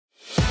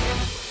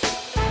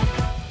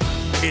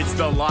It's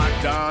the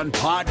Locked On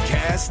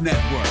Podcast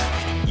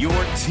Network, your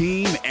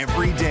team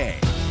every day.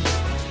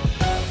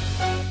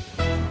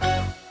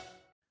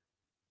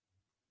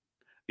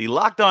 The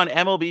Locked On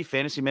MLB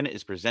Fantasy Minute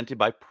is presented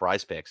by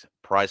Prize Picks.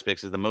 Prize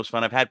Picks is the most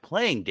fun I've had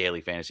playing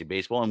daily fantasy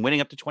baseball and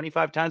winning up to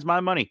 25 times my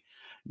money.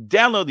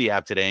 Download the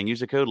app today and use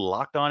the code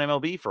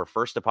LOCKEDONMLB for a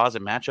first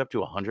deposit match up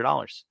to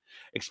 $100.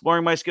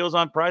 Exploring my skills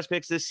on Prize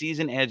Picks this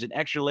season adds an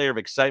extra layer of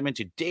excitement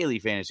to daily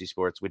fantasy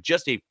sports. With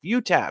just a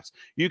few taps,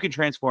 you can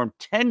transform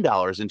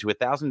 $10 into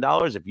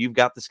 $1,000 if you've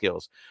got the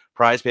skills.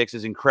 Prize Picks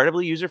is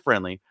incredibly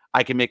user-friendly.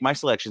 I can make my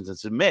selections and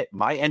submit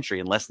my entry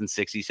in less than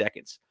 60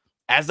 seconds.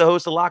 As the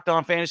host of Locked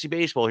On Fantasy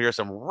Baseball, here are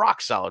some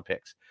rock-solid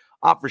picks.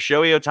 Opt for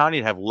Shohei Ohtani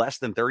to have less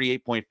than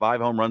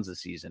 38.5 home runs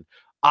this season.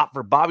 Opt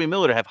for Bobby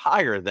Miller to have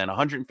higher than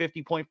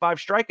 150.5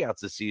 strikeouts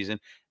this season.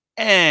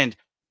 And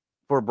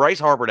for Bryce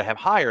Harper to have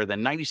higher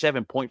than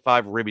 97.5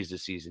 ribbies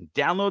this season.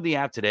 Download the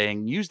app today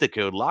and use the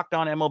code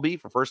LOCKEDONMLB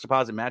for first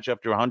deposit match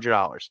up to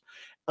 $100.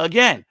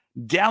 Again,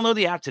 download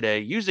the app today.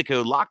 Use the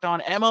code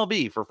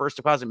LOCKEDONMLB for first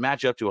deposit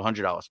match up to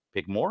 $100.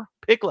 Pick more,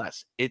 pick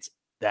less. It's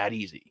that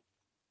easy.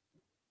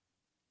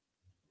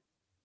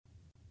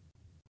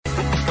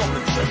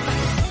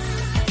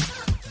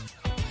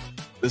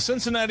 The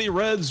Cincinnati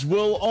Reds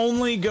will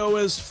only go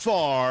as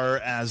far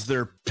as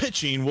their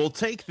pitching will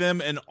take them,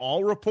 and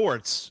all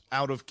reports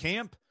out of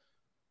camp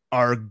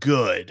are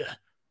good.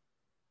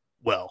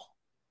 Well,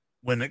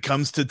 when it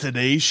comes to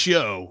today's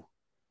show,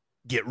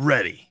 get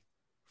ready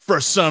for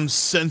some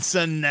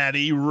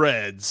Cincinnati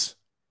Reds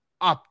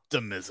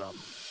optimism.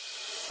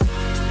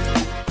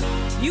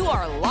 You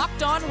are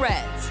Locked On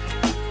Reds,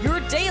 your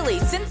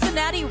daily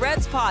Cincinnati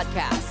Reds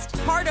podcast,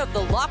 part of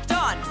the Locked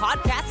On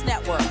Podcast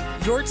Network,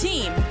 your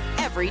team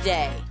every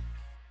day.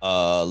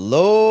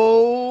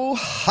 Aloha.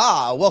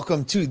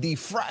 Welcome to the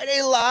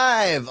Friday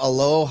Live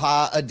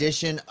Aloha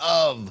edition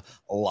of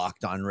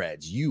Locked On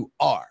Reds. You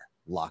are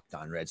Locked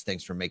On Reds.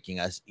 Thanks for making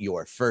us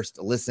your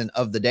first listen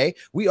of the day.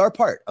 We are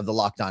part of the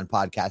Locked On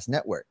Podcast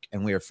Network,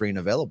 and we are free and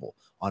available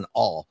on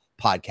all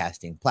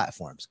podcasting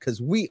platforms because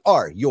we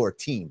are your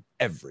team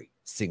every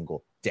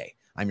single day.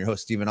 I'm your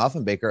host, Stephen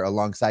Offenbaker,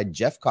 alongside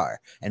Jeff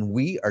Carr, and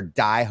we are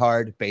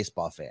diehard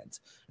baseball fans,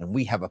 and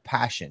we have a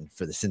passion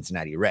for the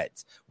Cincinnati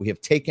Reds. We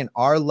have taken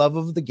our love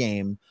of the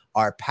game,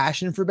 our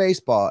passion for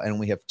baseball, and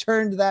we have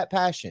turned that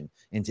passion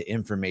into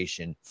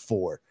information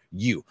for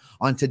you.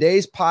 On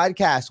today's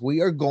podcast, we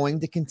are going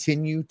to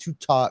continue to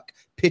talk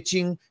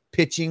pitching,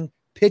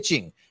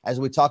 as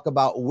we talk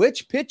about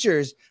which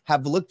pitchers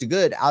have looked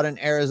good out in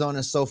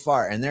Arizona so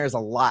far. And there's a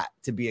lot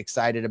to be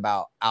excited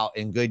about out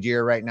in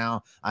Goodyear right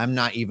now. I'm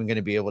not even going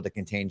to be able to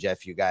contain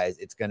Jeff, you guys.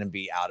 It's going to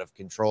be out of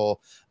control.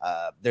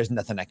 There's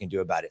nothing I can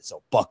do about it.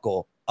 So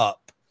buckle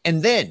up.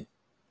 And then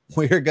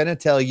we're going to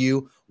tell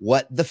you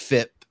what the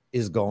FIP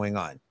is going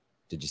on.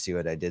 Did you see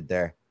what I did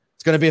there?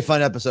 It's going to be a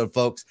fun episode,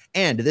 folks.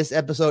 And this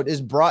episode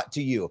is brought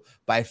to you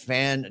by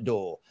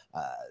FanDuel.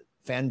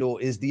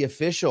 FanDuel is the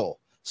official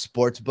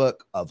sportsbook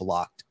of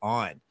Locked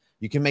On.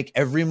 You can make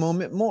every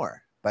moment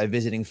more by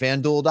visiting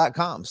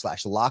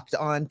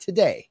fanduel.com/lockedon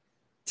today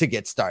to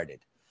get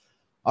started.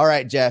 All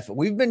right, Jeff,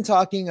 we've been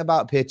talking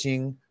about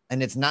pitching,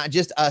 and it's not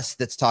just us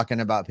that's talking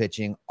about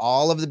pitching.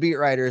 All of the beat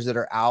writers that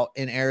are out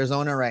in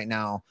Arizona right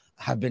now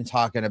have been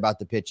talking about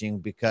the pitching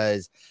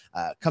because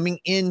coming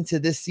into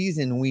this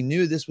season, we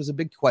knew this was a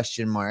big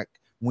question mark.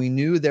 We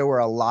knew there were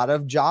a lot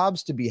of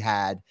jobs to be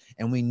had,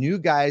 and we knew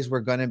guys were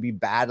going to be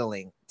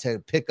battling to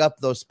pick up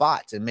those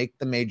spots and make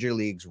the major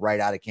leagues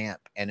right out of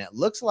camp. And it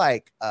looks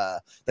like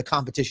the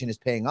competition is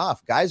paying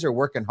off. Guys are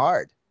working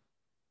hard.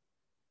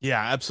 Yeah,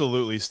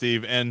 absolutely,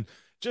 Steve. And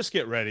just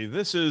get ready.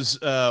 This is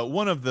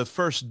one of the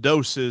first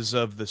doses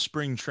of the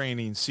spring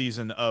training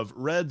season of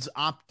Reds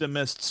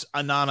Optimists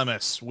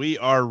Anonymous. We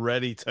are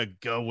ready to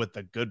go with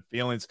the good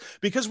feelings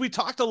because we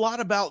talked a lot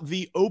about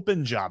the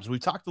open jobs. We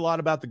talked a lot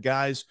about the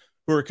guys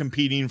who are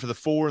competing for the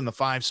 4 and the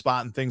 5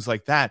 spot and things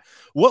like that.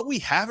 What we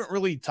haven't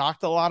really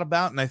talked a lot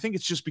about, and I think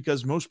it's just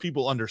because most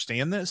people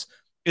understand this,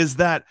 is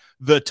that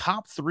the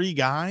top 3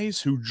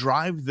 guys who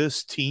drive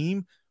this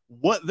team,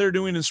 what they're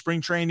doing in spring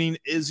training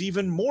is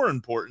even more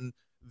important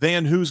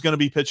than who's going to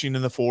be pitching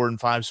in the 4 and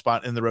 5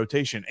 spot in the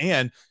rotation.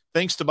 And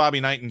thanks to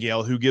Bobby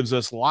Nightingale, who gives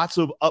us lots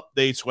of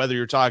updates, whether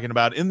you're talking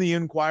about in the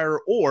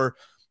Inquirer or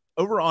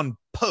over on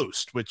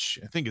Post, which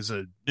I think is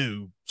a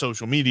new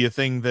social media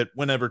thing that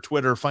whenever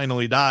Twitter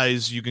finally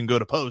dies, you can go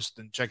to Post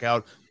and check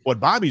out what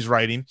Bobby's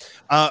writing.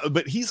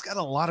 But he's got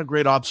a lot of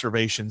great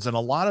observations, and a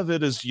lot of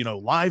it is,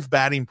 live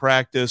batting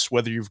practice,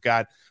 whether you've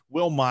got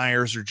Will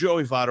Myers or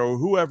Joey Votto or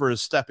whoever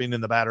is stepping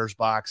in the batter's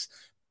box,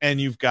 and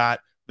you've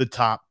got the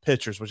top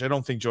pitchers, which I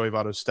don't think Joey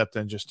Votto stepped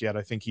in just yet.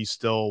 I think he's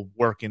still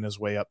working his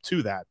way up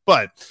to that.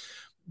 But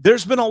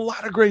there's been a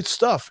lot of great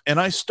stuff. And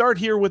I start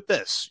here with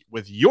this,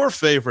 with your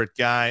favorite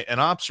guy, an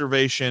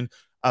observation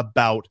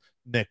about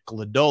Nick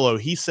Lodolo.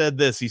 He said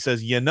this, he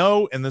says,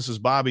 and this is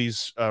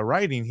Bobby's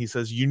writing, he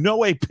says,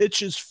 a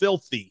pitch is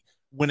filthy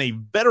when a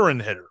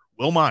veteran hitter,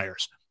 Will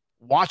Myers,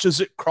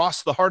 watches it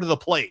cross the heart of the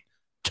plate,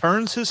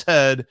 turns his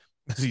head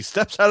as he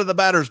steps out of the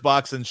batter's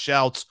box and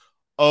shouts,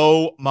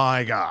 Oh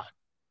my God.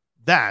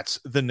 That's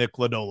the Nick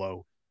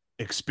Lodolo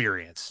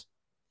experience.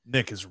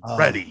 Nick is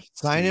ready.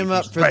 Sign Steve. him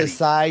up He's for ready. the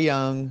Cy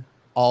Young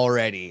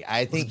already.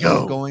 I think he's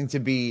going to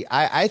be,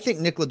 I think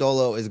Nick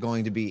Lodolo is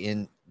going to be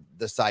in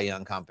the Cy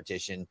Young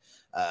competition,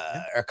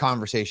 or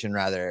conversation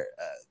rather,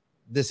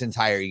 this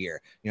entire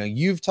year. You know,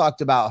 you've talked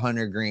about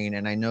Hunter Green,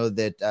 and I know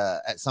that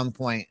at some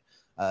point,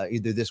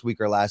 either this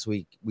week or last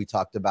week, we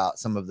talked about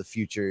some of the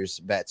futures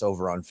bets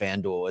over on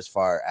FanDuel as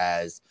far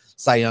as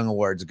Cy Young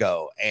awards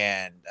go.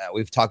 And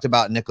we've talked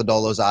about Nick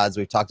Lodolo's odds.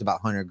 We've talked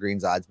about Hunter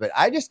Green's odds, but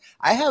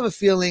I have a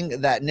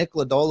feeling that Nick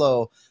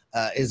Lodolo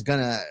is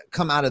going to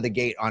come out of the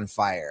gate on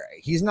fire.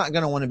 He's not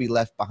going to want to be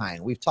left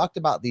behind. We've talked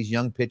about these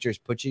young pitchers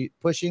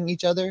pushing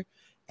each other,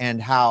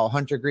 and how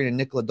Hunter Green and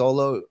Nick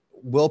Lodolo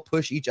will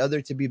push each other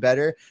to be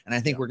better. And I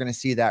think we're going to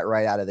see that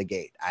right out of the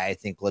gate. I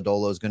think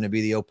Lodolo is going to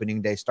be the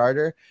opening day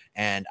starter.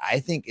 And I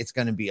think it's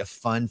going to be a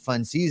fun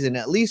season,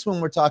 at least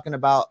when we're talking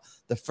about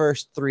the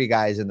first three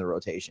guys in the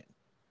rotation.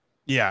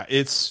 Yeah.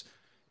 It's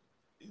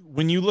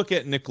when you look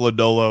at Nick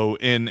Lodolo,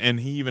 and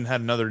he even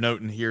had another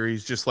note in here.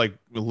 He's just like,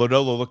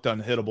 Lodolo looked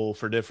unhittable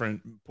for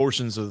different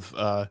portions of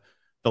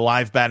the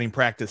live batting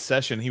practice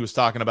session. He was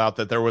talking about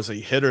that there was a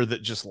hitter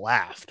that just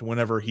laughed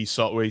whenever he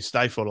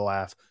stifled a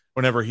laugh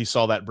whenever he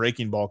saw that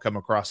breaking ball come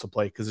across the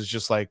plate, because it's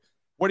just like,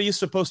 what are you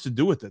supposed to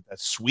do with it? That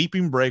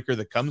sweeping breaker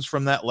that comes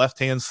from that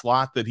left-hand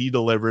slot that he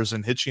delivers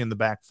and hits you in the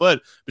back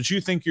foot, but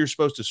you think you're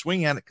supposed to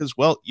swing at it because,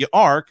 well, you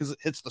are, because it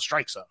hits the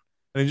strike zone.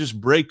 And it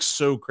just breaks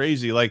so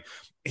crazy. Like,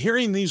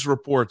 hearing these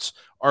reports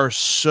are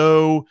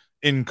so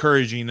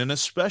encouraging, and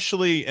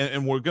especially,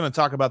 and we're going to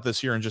talk about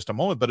this here in just a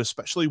moment, but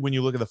especially when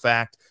you look at the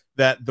fact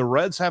that the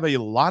Reds have a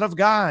lot of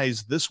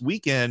guys this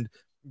weekend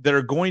that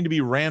are going to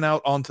be ran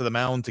out onto the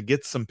mound to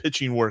get some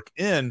pitching work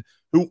in,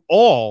 who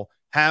all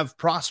have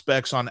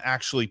prospects on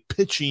actually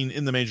pitching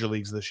in the major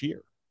leagues this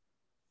year.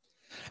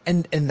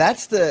 And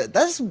that's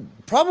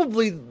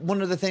probably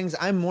one of the things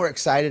I'm more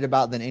excited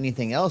about than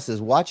anything else,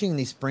 is watching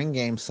these spring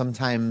games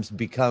sometimes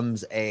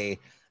becomes a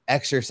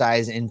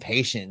exercise in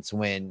patience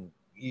when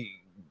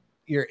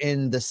you're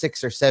in the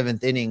 6th or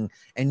 7th inning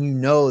and you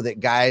know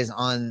that guys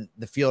on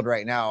the field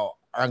right now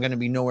are going to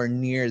be nowhere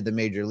near the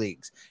major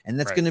leagues. And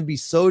that's going to be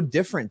so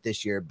different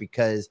this year,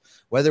 because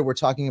whether we're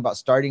talking about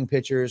starting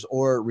pitchers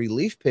or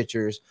relief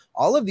pitchers,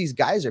 all of these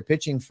guys are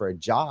pitching for a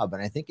job.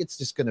 And I think it's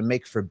just going to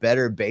make for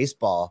better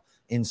baseball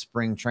in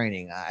spring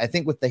training. I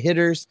think with the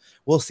hitters,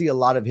 we'll see a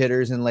lot of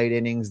hitters in late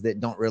innings that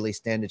don't really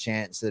stand a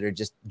chance, that are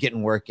just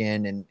getting work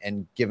in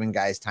and giving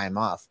guys time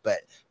off. But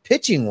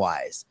pitching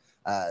wise,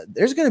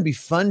 there's going to be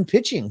fun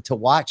pitching to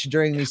watch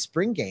during these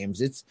spring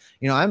games. It's,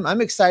 you know, I'm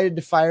excited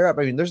to fire up.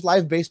 I mean, there's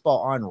live baseball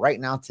on right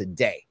now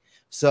today.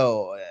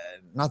 So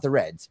not the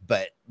Reds,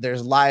 but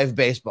there's live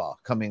baseball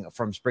coming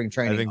from spring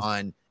training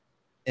on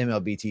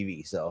MLB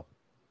TV. So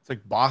it's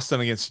like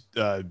Boston against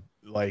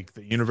like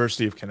the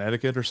University of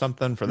Connecticut or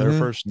something for their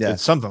first. Yeah.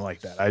 It's something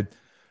like that.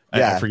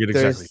 I forget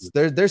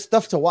exactly. There's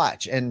stuff to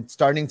watch. And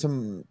starting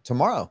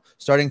tomorrow,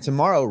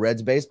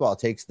 Reds baseball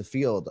takes the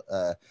field.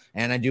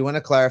 And I do want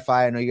to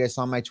clarify, I know you guys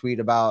saw my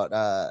tweet about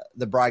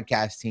the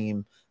broadcast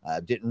team.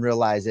 Didn't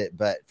realize it,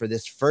 but for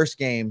this first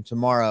game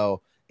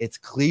tomorrow, it's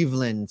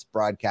Cleveland's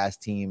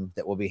broadcast team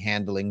that will be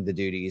handling the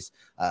duties.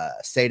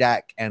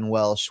 Sadak and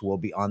Welsh will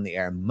be on the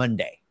air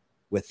Monday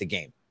with the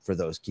game, for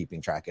those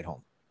keeping track at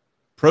home.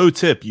 Pro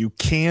tip, you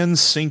can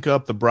sync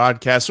up the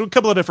broadcast. So a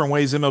couple of different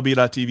ways.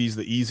 MLB.TV is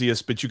the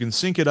easiest, but you can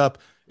sync it up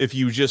if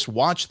you just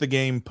watch the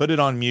game, put it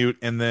on mute,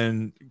 and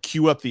then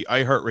queue up the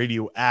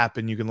iHeartRadio app,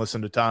 and you can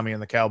listen to Tommy and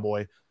the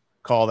Cowboy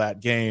call that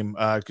game,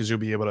 because you'll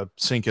be able to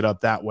sync it up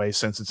that way,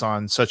 since it's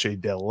on such a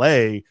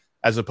delay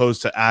as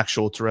opposed to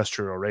actual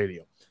terrestrial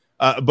radio.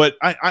 But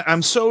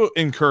I'm so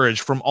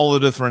encouraged from all the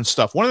different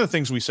stuff. One of the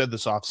things we said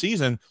this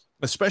offseason,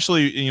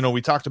 especially, you know,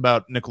 we talked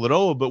about Nick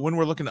Lodolo, but when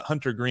we're looking at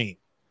Hunter Green,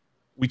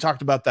 we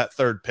talked about that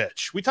third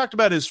pitch. We talked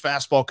about his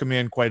fastball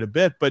command quite a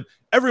bit, but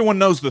everyone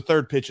knows the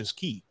third pitch is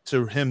key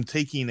to him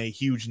taking a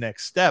huge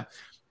next step.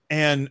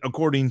 And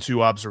according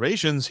to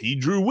observations, he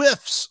drew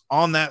whiffs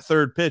on that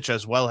third pitch,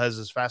 as well as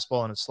his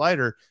fastball and his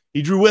slider.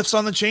 He drew whiffs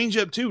on the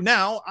changeup too.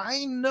 Now,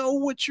 I know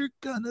what you're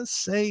going to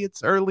say.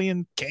 It's early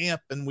in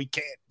camp and we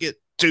can't get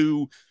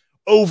too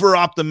over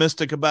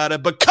optimistic about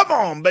it, but come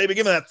on, baby,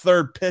 give me that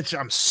third pitch.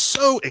 I'm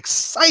so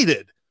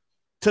excited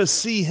to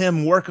see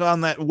him work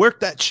that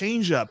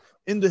changeup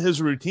into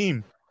his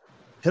routine.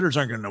 Hitters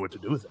aren't going to know what to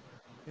do with it.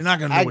 You're not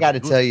going to know. I got to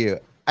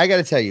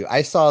tell you,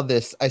 I saw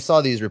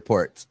these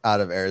reports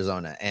out of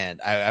Arizona,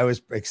 and I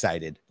was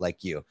excited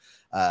like you.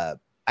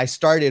 I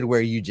started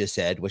where you just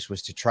said, which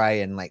was to try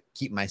and like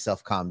keep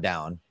myself calmed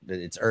down.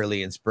 It's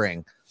early in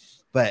spring,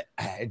 but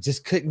I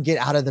just couldn't get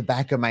out of the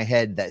back of my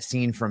head that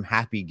scene from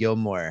Happy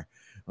Gilmore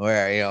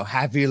where, you know,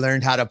 Happy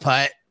learned how to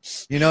putt.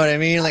 You know what I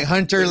mean? Like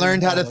Hunter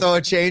learned how to throw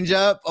a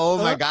changeup. Oh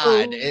my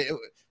God.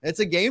 It's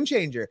a game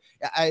changer.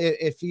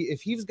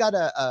 If he's got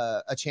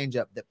a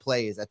changeup that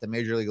plays at the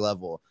major league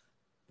level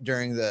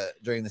during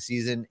the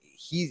season,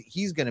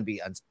 he's going to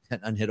be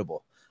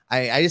unhittable.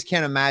 I just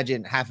can't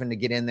imagine having to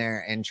get in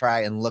there and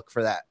try and look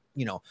for that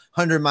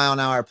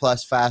 100-mile-an-hour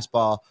plus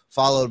fastball,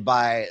 followed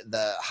by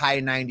the high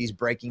 90s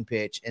breaking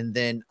pitch, and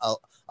then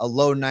a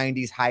low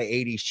 90s, high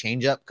 80s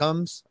changeup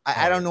comes.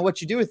 I don't know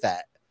what you do with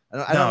that.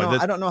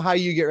 I don't know how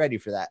you get ready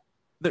for that.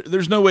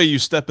 There's no way you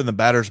step in the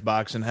batter's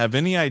box and have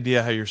any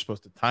idea how you're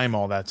supposed to time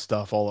all that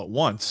stuff all at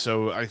once.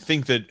 So I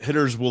think that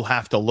hitters will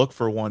have to look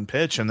for one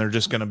pitch, and they're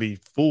just going to be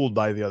fooled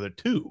by the other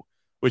two,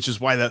 which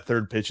is why that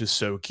third pitch is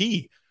so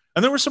key.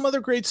 And there was some other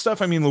great stuff.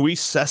 I mean,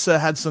 Luis Cessa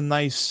had some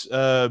nice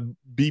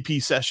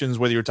BP sessions,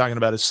 whether you're talking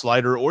about his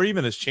slider or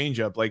even his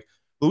changeup. Like,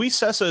 Luis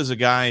Cessa is a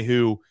guy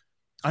who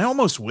I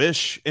almost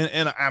wish,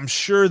 and I'm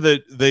sure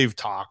that they've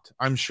talked.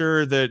 I'm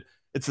sure that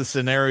it's a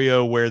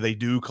scenario where they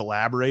do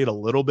collaborate a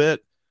little bit.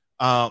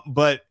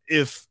 But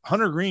if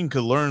Hunter Green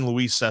could learn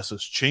Luis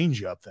Cessa's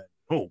changeup, then,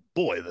 oh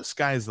boy, the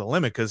sky's the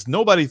limit, because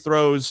nobody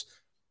throws.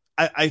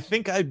 I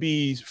think I'd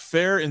be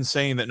fair in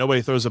saying that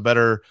nobody throws a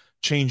better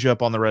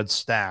changeup on the Reds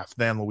staff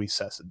than Luis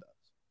Cessa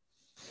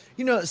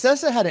does.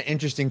 Cessa had an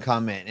interesting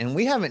comment, and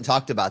we haven't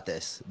talked about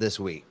this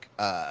week.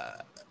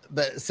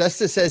 But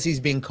Cessa says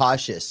he's being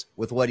cautious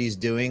with what he's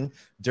doing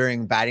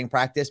during batting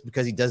practice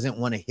because he doesn't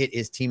want to hit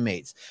his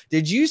teammates.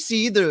 Did you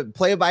see the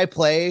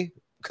play-by-play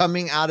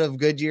coming out of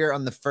Goodyear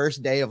on the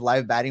first day of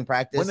live batting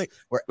practice,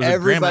 where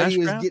everybody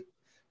was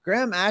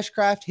Graham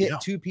Ashcraft hit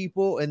two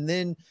people, and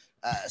then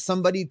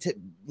somebody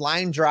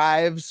line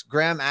drives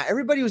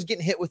everybody was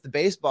getting hit with the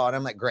baseball, and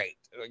I'm like, great,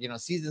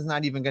 season's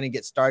not even going to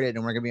get started,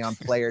 and we're going to be on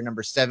player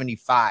number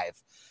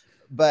 75.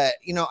 But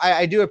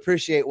I do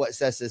appreciate what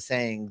Cessa is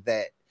saying,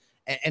 that,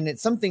 and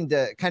it's something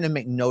to kind of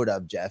make note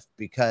of, Jeff,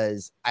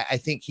 because I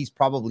think he's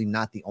probably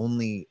not the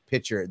only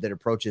pitcher that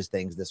approaches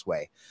things this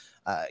way.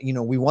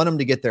 We want them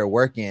to get their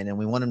work in, and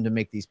we want them to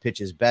make these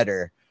pitches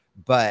better,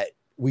 but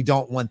we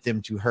don't want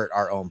them to hurt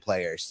our own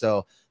players.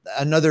 So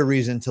another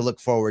reason to look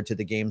forward to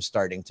the game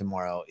starting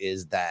tomorrow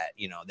is that,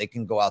 they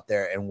can go out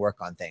there and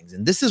work on things.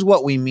 And this is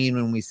what we mean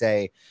when we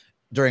say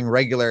during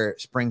regular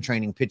spring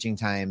training pitching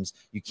times,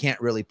 you can't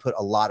really put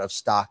a lot of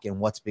stock in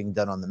what's being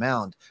done on the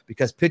mound,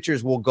 because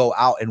pitchers will go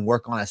out and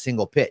work on a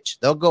single pitch.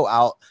 They'll go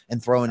out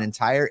and throw an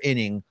entire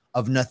inning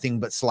of nothing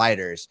but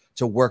sliders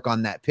to work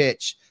on that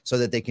pitch so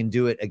that they can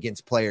do it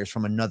against players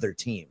from another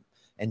team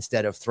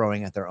instead of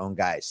throwing at their own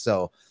guys.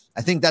 So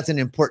I think that's an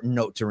important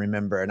note to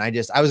remember. And I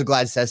was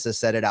glad Cessa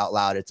said it out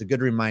loud. It's a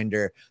good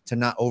reminder to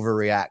not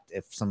overreact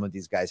if some of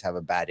these guys have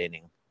a bad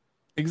inning.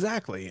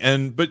 Exactly.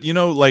 But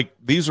like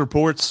these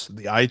reports,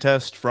 the eye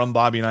test from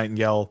Bobby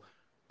Nightingale,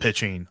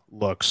 pitching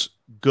looks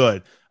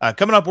good.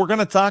 Coming up, we're going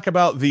to talk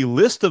about the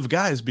list of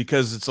guys,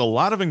 because it's a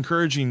lot of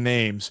encouraging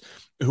names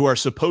who are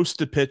supposed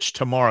to pitch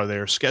tomorrow. They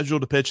are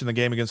scheduled to pitch in the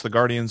game against the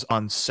Guardians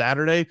on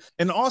Saturday.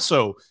 And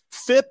also,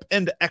 FIP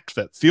and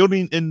XFIP,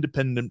 fielding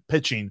independent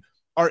pitching,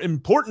 are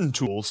important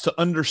tools to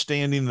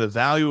understanding the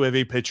value of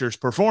a pitcher's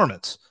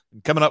performance.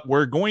 And coming up,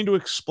 we're going to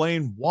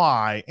explain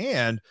why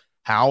and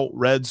how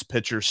Reds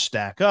pitchers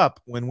stack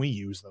up when we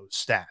use those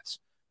stats.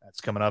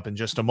 That's coming up in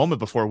just a moment.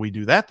 Before we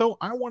do that, though,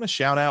 I want to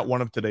shout out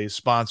one of today's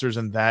sponsors,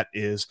 and that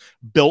is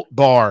Built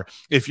Bar.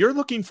 If you're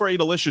looking for a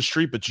delicious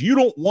treat, but you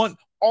don't want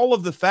all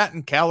of the fat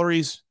and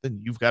calories, then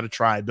you've got to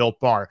try Built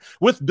Bar.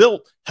 With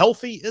Built,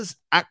 healthy is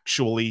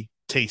actually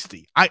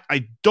tasty.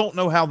 I don't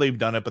know how they've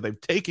done it, but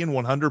they've taken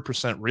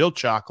 100% real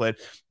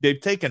chocolate. They've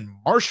taken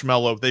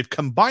marshmallow. They've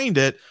combined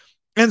it,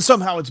 and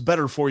somehow it's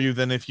better for you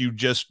than if you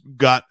just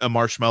got a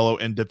marshmallow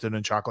and dipped it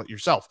in chocolate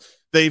yourself.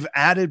 They've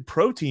added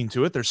protein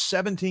to it. There's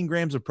 17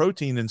 grams of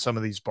protein in some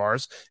of these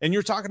bars, and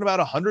you're talking about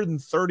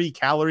 130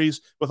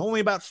 calories with only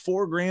about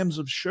 4 grams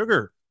of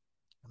sugar.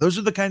 Those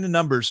are the kind of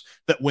numbers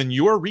that when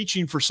you're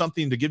reaching for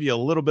something to give you a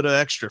little bit of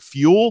extra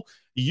fuel,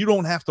 you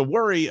don't have to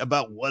worry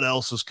about what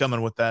else is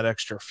coming with that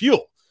extra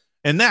fuel.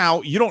 And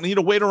now you don't need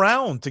to wait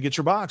around to get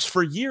your box.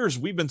 For years,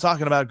 we've been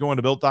talking about going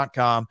to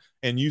Built.com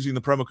and using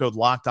the promo code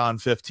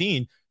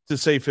LOCKEDON15 to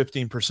save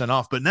 15%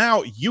 off. But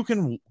now you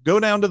can go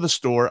down to the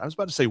store. I was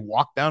about to say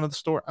walk down to the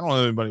store. I don't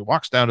know if anybody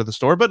walks down to the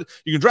store, but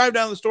you can drive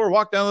down to the store,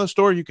 walk down to the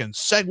store. You can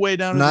segue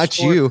down to the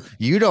store. Not you.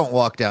 You don't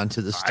walk down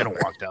to the store. I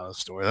don't walk down to the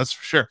store. That's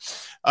for sure.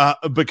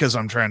 Because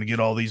I'm trying to get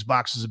all these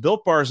boxes of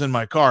Built Bars in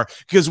my car.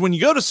 Because when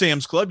you go to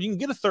Sam's Club, you can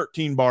get a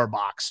 13-bar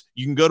box.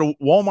 You can go to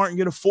Walmart and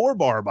get a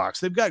 4-bar box.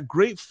 They've got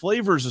great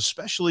flavors,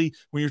 especially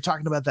when you're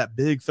talking about that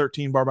big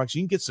 13-bar box.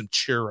 You can get some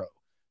churro.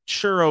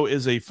 Churro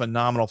is a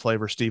phenomenal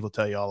flavor. Steve will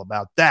tell you all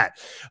about that.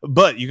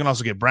 But you can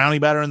also get brownie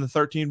batter in the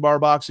 13-bar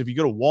box. If you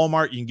go to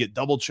Walmart, you can get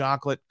double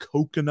chocolate,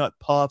 coconut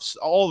puffs,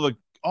 all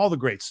the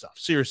great stuff.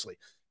 Seriously,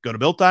 go to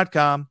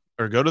Built.com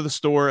or go to the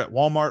store at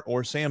Walmart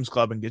or Sam's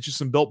Club and get you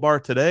some Built Bar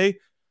today,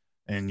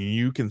 and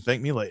you can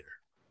thank me later.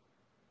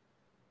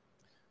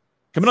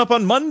 Coming up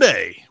on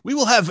Monday, we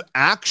will have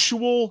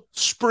actual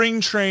spring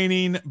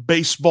training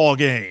baseball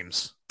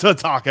games to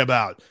talk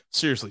about.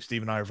 Seriously,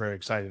 Steve and I are very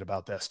excited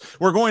about this.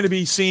 We're going to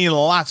be seeing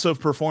lots of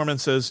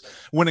performances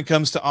when it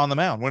comes to on the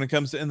mound, when it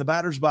comes to in the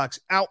batter's box,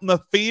 out in the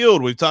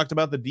field. We've talked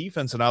about the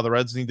defense and how the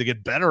Reds need to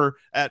get better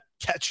at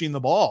catching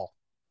the ball.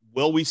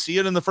 Will we see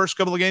it in the first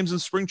couple of games in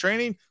spring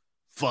training?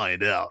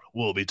 Find out.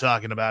 We'll be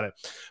talking about it.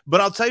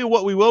 But I'll tell you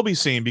what we will be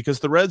seeing, because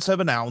the Reds have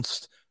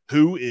announced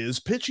who is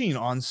pitching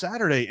on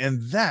Saturday,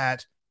 and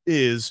that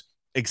is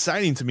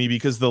exciting to me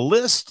because the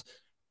list,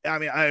 I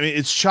mean,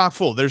 it's chock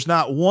full. There's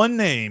not one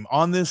name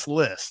on this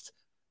list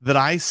that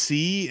I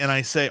see and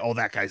I say, oh,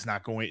 that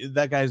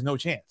guy's no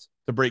chance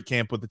to break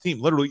camp with the team.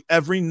 Literally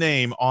every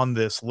name on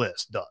this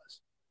list does.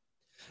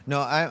 No,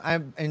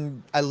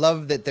 I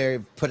love that they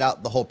put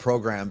out the whole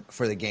program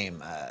for the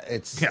game.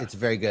 It's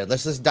very good.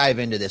 Let's just dive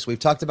into this. We've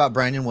talked about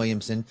Brandon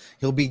Williamson.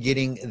 He'll be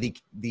getting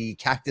the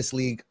Cactus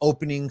League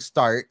opening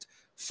start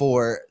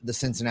for the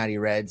Cincinnati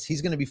Reds.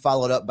 He's going to be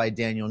followed up by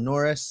Daniel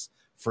Norris,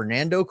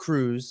 Fernando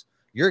Cruz,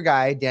 your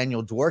guy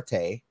Daniel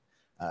Duarte,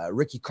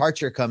 Ricky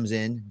Karcher comes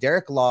in,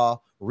 Derek Law,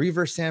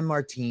 Reaver San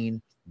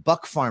Martin,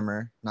 Buck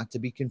Farmer, not to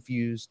be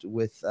confused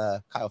with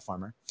Kyle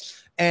Farmer.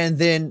 And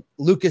then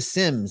Lucas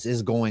Sims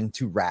is going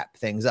to wrap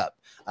things up.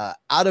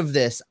 Out of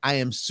this, I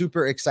am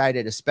super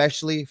excited,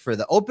 especially for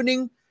the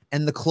opening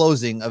and the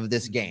closing of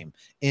this game,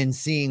 in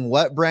seeing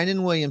what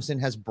Brandon Williamson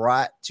has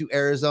brought to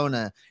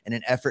Arizona in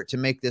an effort to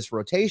make this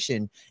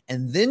rotation,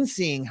 and then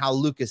seeing how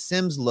Lucas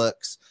Sims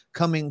looks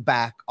coming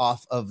back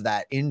off of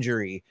that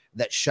injury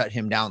that shut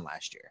him down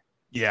last year.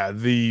 Yeah,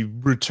 the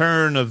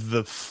return of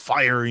the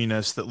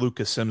fieriness that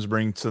Lucas Sims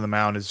brings to the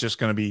mound is just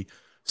going to be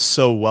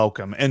so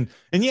welcome. And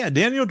yeah,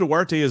 Daniel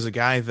Duarte is a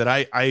guy that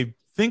I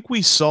think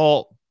we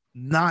saw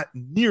not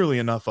nearly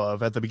enough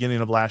of at the beginning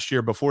of last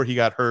year before he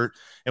got hurt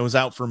and was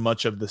out for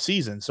much of the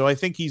season. So I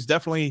think he's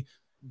definitely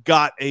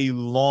got a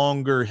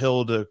longer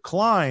hill to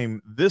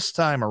climb this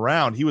time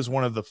around. He was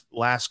one of the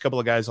last couple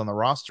of guys on the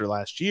roster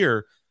last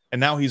year, and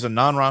now he's a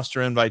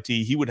non-roster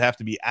invitee. He would have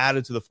to be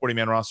added to the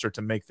 40-man roster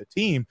to make the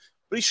team.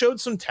 But he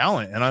showed some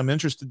talent, and I'm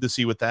interested to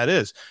see what that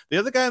is. The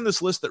other guy on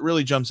this list that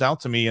really jumps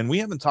out to me, and we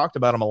haven't talked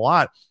about him a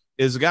lot,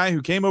 is a guy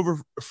who came over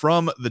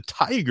from the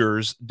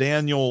Tigers,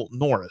 Daniel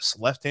Norris,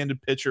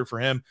 left-handed pitcher for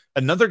him.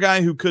 Another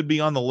guy who could be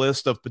on the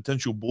list of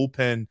potential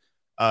bullpen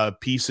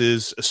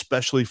pieces,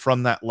 especially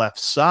from that left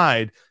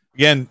side.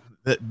 Again,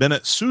 that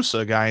Bennett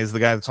Sousa guy is the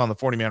guy that's on the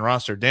 40-man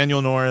roster.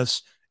 Daniel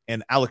Norris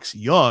and Alex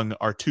Young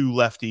are two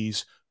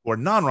lefties who are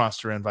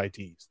non-roster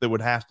invitees that would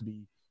have to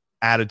be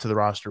added to the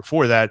roster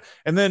for that.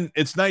 And then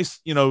it's nice,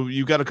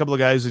 you've got a couple of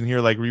guys in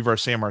here like Reaver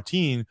San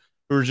Martin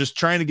who are just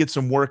trying to get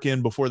some work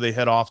in before they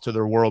head off to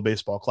their World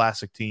Baseball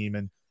Classic team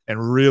and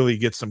really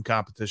get some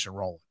competition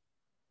rolling.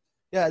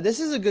 Yeah, this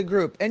is a good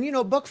group.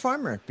 And, Buck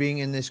Farmer being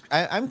in this,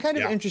 I'm kind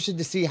of interested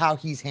to see how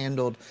he's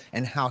handled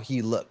and how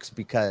he looks,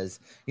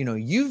 because,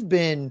 you've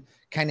been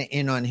kind of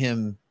in on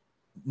him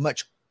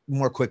much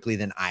more quickly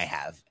than I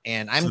have.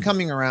 And I'm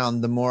coming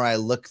around the more I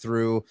look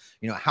through,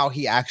 how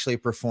he actually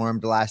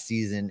performed last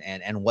season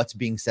and what's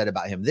being said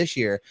about him this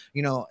year.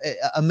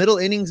 A middle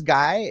innings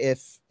guy,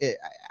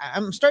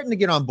 I'm starting to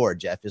get on board,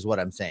 Jeff, is what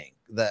I'm saying.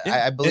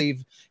 I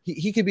believe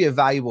he could be a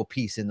valuable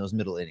piece in those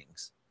middle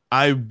innings.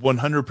 I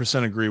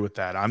 100% agree with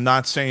that. I'm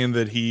not saying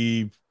that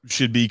he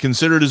should be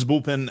considered as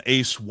bullpen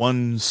ace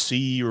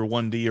 1C or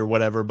 1D or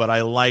whatever, but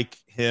I like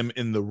him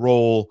in the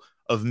role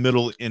of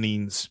middle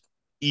innings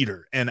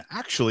eater. And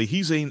actually,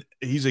 he's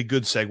a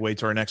good segue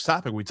to our next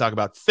topic. We talk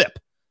about FIP,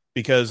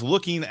 because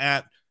looking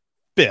at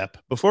FIP,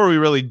 before we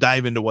really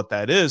dive into what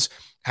that is,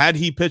 had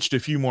he pitched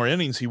a few more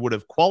innings, he would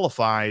have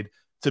qualified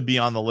to be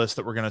on the list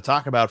that we're going to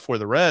talk about for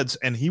the Reds,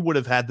 and he would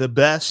have had the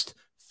best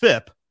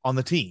FIP on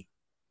the team,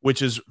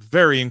 which is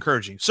very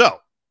encouraging. So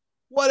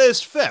what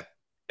is FIP?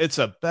 It's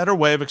a better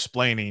way of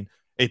explaining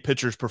a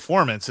pitcher's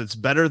performance. It's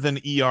better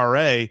than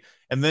ERA,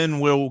 and then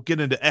we'll get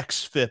into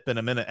XFIP in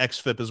a minute.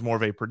 XFIP is more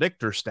of a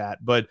predictor stat,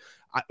 but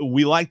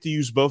we like to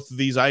use both of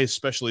these. I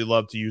especially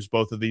love to use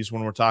both of these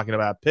when we're talking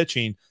about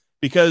pitching,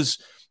 because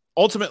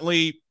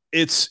ultimately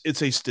it's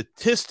a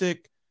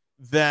statistic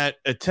that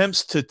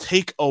attempts to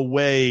take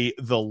away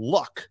the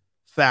luck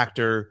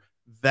factor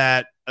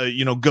that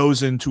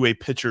goes into a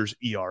pitcher's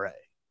ERA.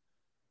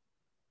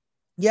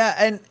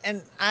 Yeah,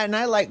 and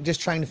I like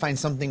just trying to find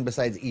something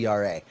besides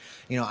ERA.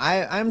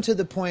 I'm to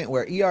the point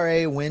where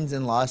ERA, wins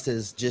and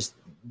losses, just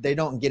they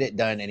don't get it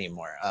done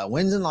anymore.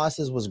 Wins and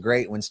losses was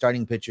great when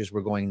starting pitchers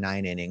were going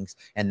 9 innings,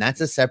 and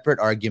that's a separate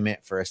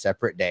argument for a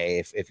separate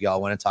day if y'all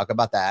want to talk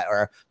about that,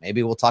 or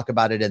maybe we'll talk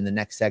about it in the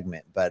next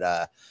segment.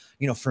 But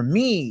for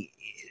me,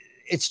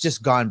 it's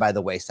just gone by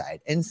the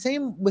wayside. And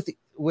same with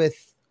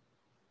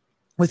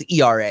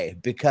ERA,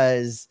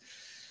 because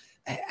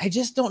I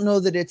just don't know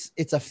that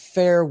it's a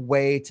fair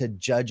way to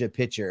judge a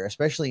pitcher,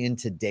 especially in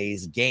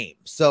today's game.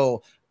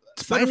 So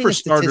it's better for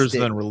starters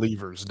than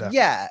relievers. Definitely.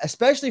 Yeah,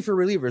 especially for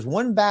relievers.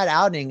 One bad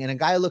outing and a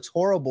guy looks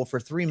horrible for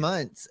 3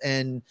 months,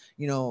 and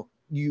you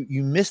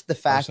missed the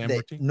fact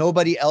that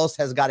nobody else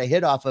has got a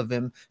hit off of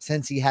him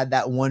since he had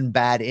that one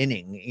bad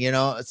inning.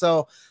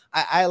 So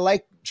I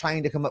like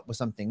trying to come up with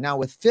something. Now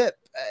with FIP,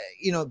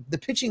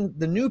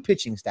 the new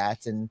pitching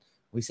stats, and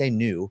we say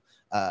new.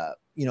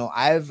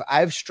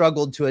 I've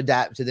struggled to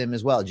adapt to them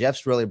as well.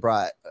 Jeff's really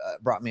brought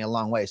me a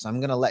long way. So I'm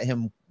going to let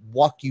him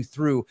walk you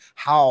through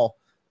how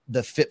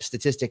the FIP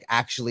statistic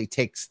actually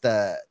takes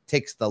the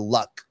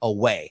luck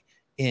away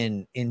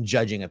in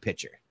judging a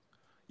pitcher.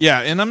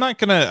 Yeah, and I'm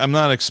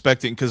not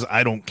expecting, because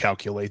I don't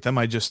calculate them.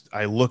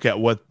 I look at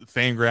what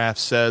Fangraph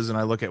says and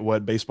I look at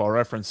what Baseball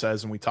Reference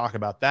says, and we talk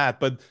about that.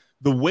 But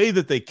the way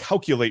that they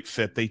calculate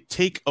FIP, they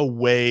take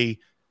away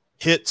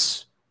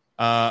hits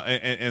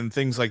and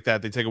things like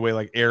that. They take away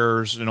like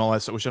errors and all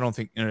that stuff, which I don't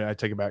think, I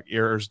take it back.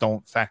 Errors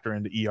don't factor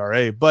into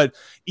ERA, but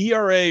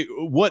ERA,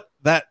 what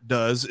that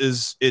does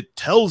is it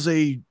does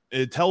a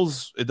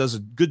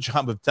good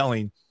job of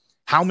telling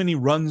how many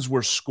runs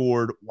were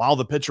scored while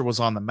the pitcher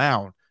was on the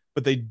mound,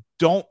 but they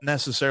don't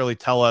necessarily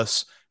tell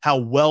us how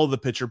well the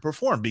pitcher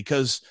performed,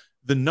 because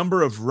the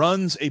number of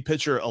runs a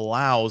pitcher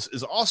allows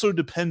is also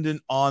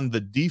dependent on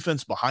the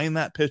defense behind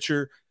that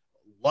pitcher,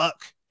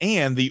 luck,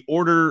 and the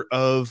order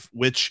of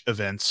which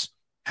events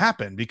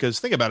happen. Because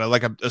think about it,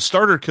 like a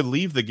starter could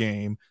leave the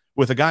game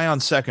with a guy on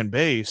second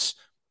base,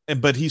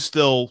 but he's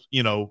still,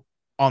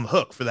 on the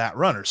hook for that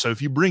runner. So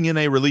if you bring in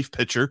a relief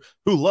pitcher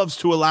who loves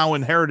to allow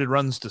inherited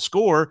runs to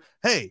score,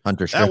 hey,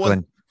 Hunter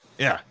Strickland.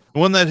 It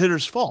wasn't that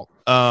hitter's fault.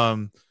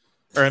 It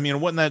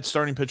wasn't that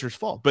starting pitcher's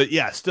fault. But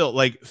yeah, still,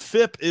 like,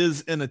 FIP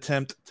is an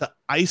attempt to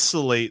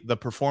isolate the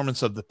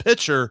performance of the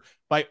pitcher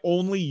by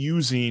only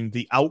using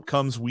the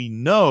outcomes we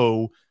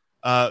know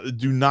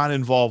do not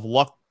involve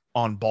luck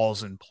on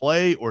balls in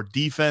play or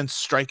defense,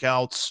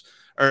 strikeouts,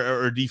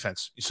 or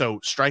defense. So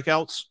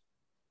strikeouts,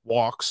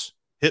 walks,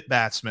 hit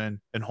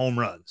batsmen, and home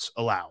runs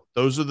allowed.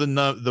 Those are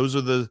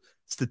the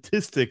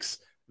statistics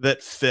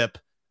that FIP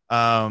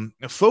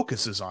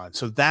focuses on.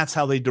 So that's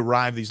how they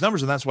derive these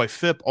numbers, and that's why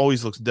FIP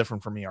always looks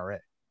different from ERA.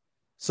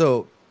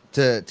 So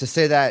to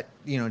say that,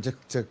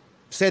 to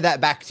say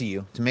that back to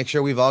you, to make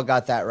sure we've all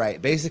got that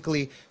right.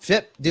 Basically,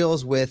 FIP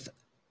deals with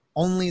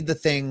only the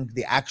thing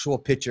the actual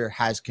pitcher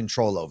has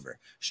control over.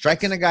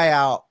 Striking a guy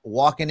out,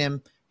 walking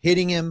him,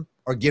 hitting him,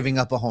 or giving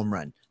up a home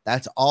run.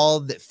 That's all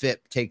that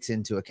FIP takes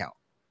into account.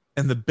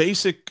 And the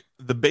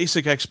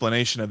basic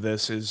explanation of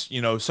this is,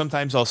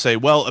 sometimes I'll say,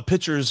 well, a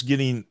pitcher is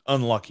getting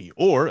unlucky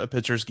or a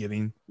pitcher is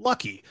getting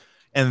lucky.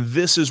 And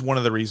this is one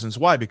of the reasons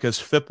why, because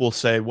FIP will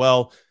say,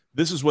 well,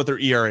 this is what their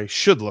ERA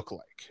should look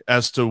like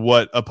as to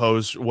what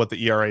the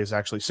ERA is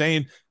actually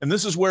saying. And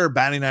this is where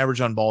batting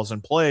average on balls in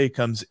play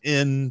comes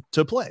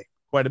into play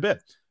quite a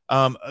bit.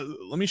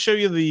 Let me show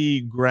you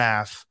the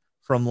graph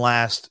from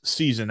last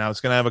season. Now,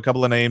 it's going to have a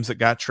couple of names that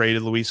got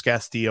traded. Luis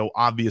Castillo,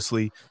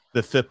 obviously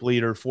the FIP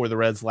leader for the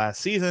Reds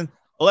last season.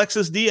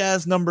 Alexis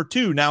Diaz, number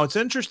 2. Now, it's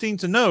interesting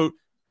to note,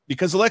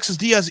 because Alexis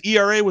Diaz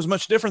ERA was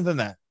much different than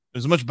that. It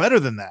was much better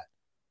than that.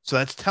 So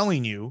that's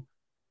telling you,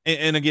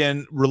 and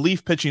again,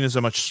 relief pitching is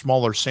a much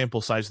smaller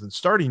sample size than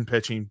starting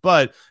pitching,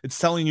 but it's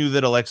telling you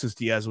that Alexis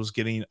Diaz was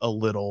getting a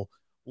little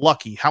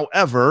lucky.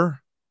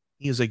 However,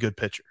 he is a good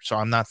pitcher. So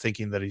I'm not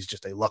thinking that he's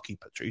just a lucky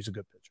pitcher. He's a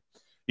good pitcher.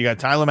 You got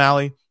Tyler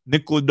Mahle.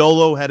 Nick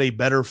Lodolo had a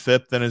better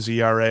FIP than his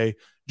ERA.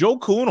 Joe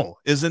Kunal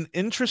is an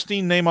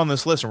interesting name on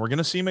this list, and we're going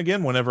to see him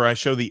again whenever I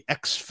show the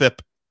xFIP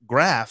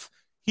graph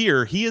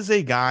here. He is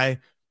a guy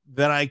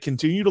that I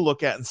continue to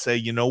look at and say,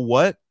 you know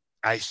what?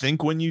 I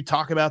think when you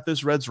talk about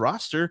this Reds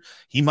roster,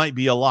 he might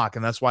be a lock,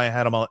 and that's why I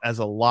had him as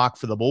a lock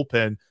for the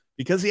bullpen,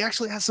 because he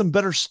actually has some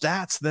better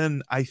stats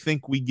than I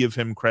think we give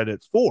him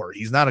credit for.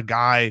 He's not a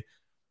guy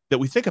that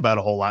we think about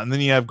a whole lot. And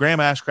then you have Graham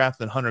Ashcraft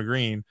and Hunter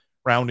Green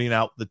rounding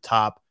out the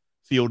top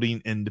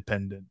fielding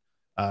independent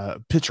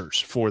pitchers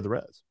for the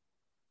Reds.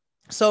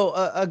 So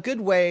a good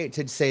way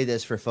to say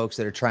this for folks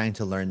that are trying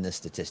to learn this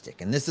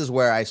statistic, and this is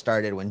where I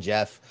started when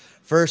Jeff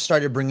first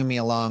started bringing me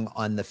along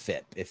on the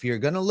FIP. If you're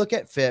going to look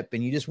at FIP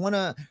and you just want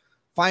to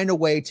find a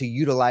way to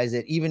utilize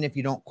it, even if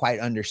you don't quite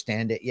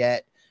understand it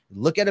yet,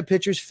 look at a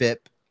pitcher's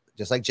FIP,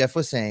 just like Jeff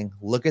was saying,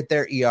 look at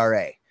their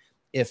ERA.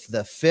 If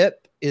the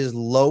FIP is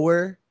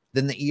lower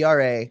than the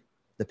ERA,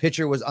 the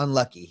pitcher was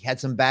unlucky. He had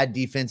some bad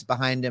defense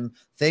behind him.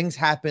 Things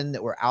happened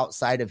that were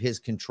outside of his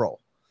control.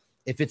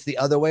 If it's the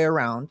other way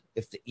around,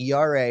 if the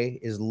ERA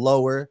is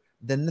lower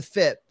than the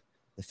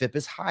FIP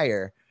is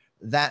higher,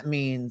 that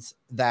means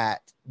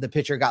that the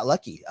pitcher got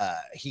lucky.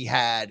 He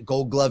had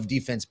Gold Glove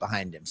defense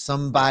behind him.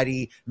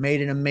 Somebody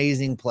made an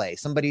amazing play.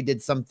 Somebody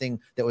did something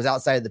that was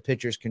outside of the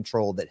pitcher's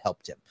control that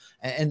helped him.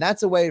 And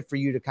that's a way for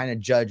you to kind of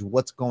judge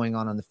what's going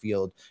on the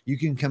field. You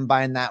can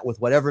combine that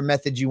with whatever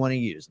method you want to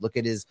use. Look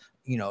at his,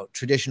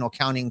 traditional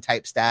counting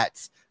type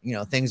stats,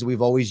 things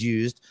we've always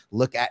used.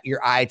 Look at your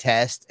eye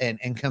test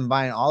and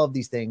combine all of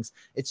these things.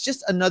 It's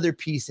just another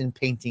piece in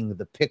painting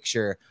the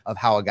picture of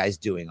how a guy's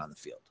doing on the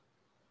field.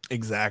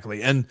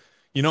 Exactly. And,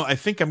 I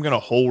think I'm going to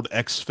hold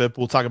xFIP.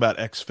 We'll talk about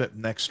xFIP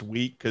next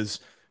week, because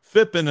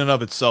FIP in and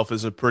of itself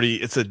is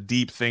it's a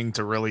deep thing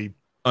to really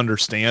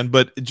understand.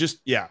 But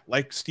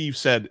like Steve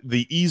said,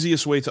 the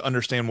easiest way to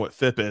understand what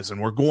FIP is,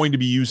 and we're going to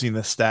be using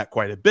this stat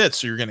quite a bit,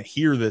 so you're going to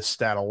hear this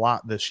stat a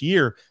lot this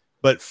year,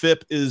 but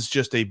FIP is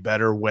just a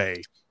better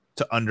way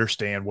to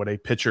understand what a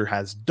pitcher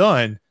has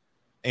done.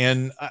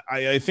 And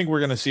I think we're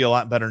going to see a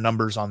lot better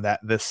numbers on that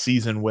this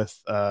season with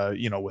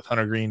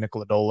Hunter Green, Nick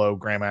Lodolo,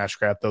 Graham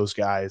Ashcraft, those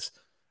guys,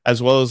 as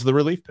well as the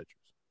relief pitchers.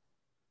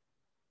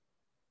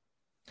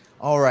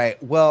 All right.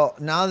 Well,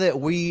 now that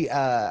we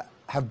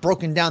have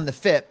broken down the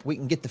FIP, we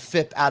can get the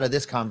FIP out of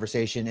this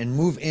conversation and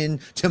move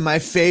into my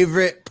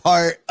favorite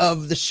part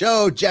of the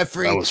show,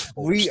 Jeffrey.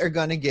 We are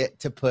going to get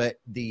to put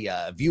the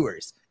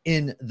viewers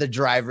in the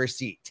driver's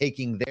seat,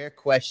 taking their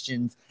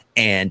questions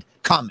and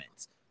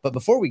comments. But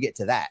before we get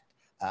to that,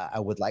 I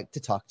would like to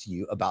talk to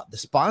you about the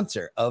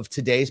sponsor of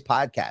today's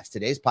podcast.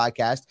 Today's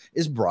podcast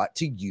is brought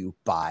to you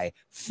by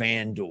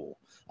FanDuel.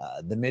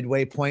 The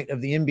midway point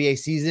of the NBA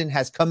season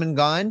has come and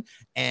gone,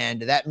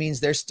 and that means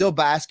there's still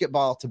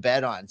basketball to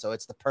bet on. So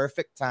it's the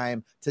perfect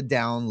time to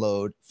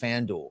download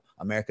FanDuel,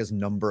 America's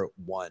 #1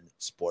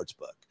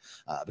 sportsbook,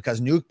 because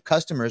new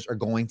customers are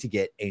going to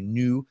get a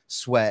no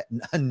sweat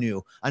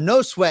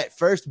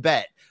first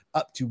bet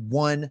up to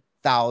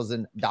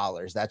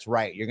 $1,000. That's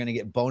right. You're going to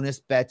get bonus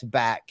bets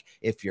back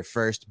if your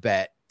first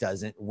bet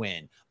doesn't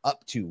win,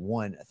 up to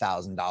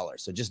 $1,000.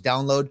 So just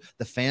download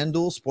the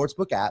FanDuel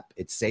Sportsbook app.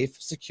 It's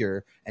safe,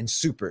 secure, and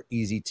super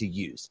easy to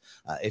use.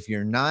 If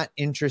you're not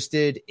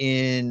interested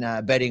in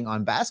betting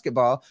on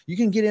basketball, you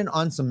can get in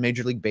on some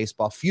Major League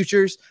Baseball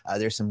futures.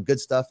 There's some good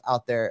stuff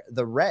out there.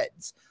 The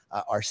Reds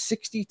are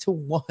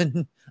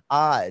 60-1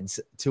 odds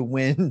to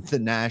win the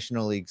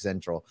National League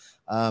Central.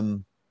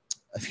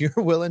 If you're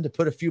willing to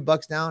put a few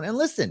bucks down, and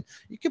listen,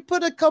 you can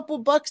put a couple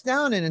bucks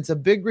down and it's a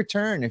big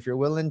return. If you're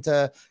willing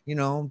to,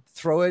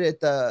 throw it at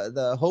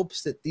the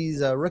hopes that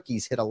these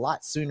rookies hit a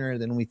lot sooner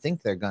than we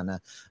think they're gonna,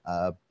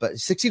 but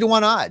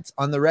 60-1 odds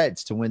on the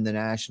Reds to win the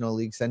National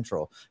League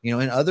Central.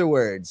 In other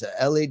words,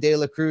 LA De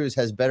La Cruz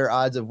has better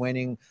odds of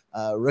winning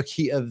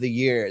Rookie of the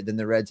Year than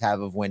the Reds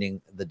have of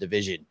winning the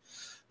division.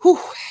 Whew.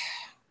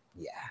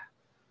 Yeah.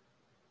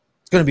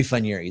 It's going to be a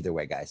fun year either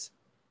way, guys.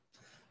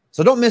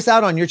 So don't miss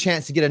out on your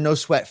chance to get a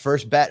no-sweat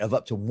first bet of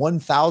up to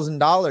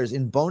 $1,000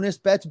 in bonus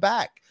bets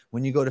back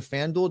when you go to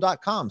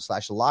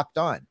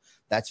FanDuel.com/lockedon.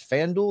 That's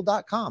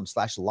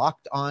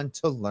FanDuel.com/lockedon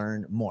to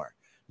learn more.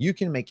 You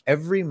can make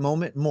every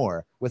moment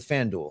more with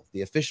FanDuel,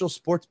 the official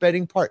sports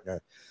betting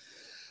partner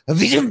of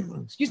the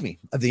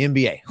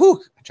NBA.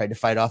 Whew, I tried to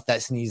fight off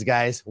that sneeze,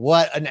 guys.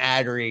 What an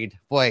ad read.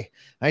 Boy,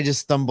 I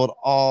just stumbled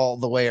all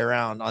the way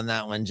around on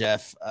that one,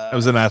 Jeff. That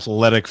was an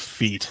athletic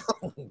feat.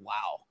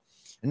 Wow.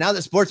 And now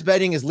that sports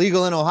betting is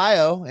legal in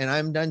Ohio and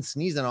I'm done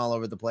sneezing all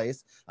over the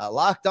place,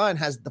 Locked On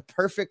has the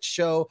perfect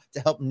show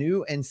to help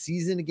new and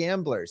seasoned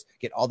gamblers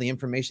get all the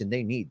information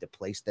they need to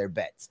place their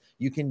bets.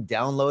 You can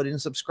download and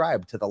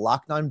subscribe to the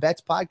Locked On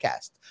Bets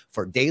podcast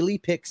for daily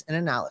picks and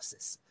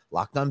analysis.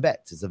 Locked On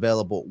Bets is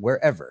available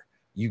wherever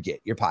you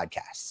get your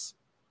podcasts.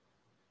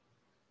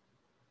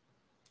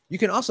 You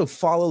can also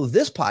follow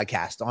this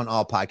podcast on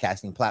all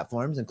podcasting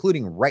platforms,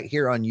 including right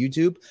here on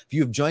YouTube. If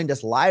you've joined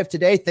us live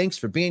today, thanks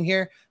for being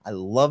here. I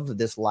love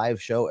this live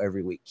show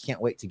every week.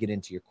 Can't wait to get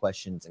into your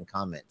questions and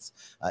comments.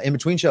 In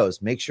between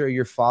shows, make sure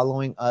you're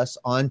following us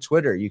on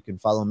Twitter. You can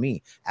follow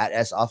me at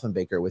S.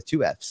 Offenbaker with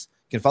 2 Fs.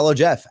 You can follow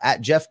Jeff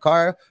at Jeff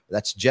Carr.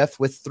 That's Jeff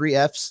with 3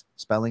 Fs.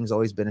 Spelling's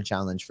always been a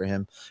challenge for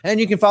him. And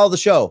you can follow the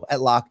show at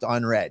Locked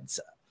On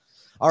Reds.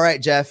 All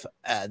right, Jeff,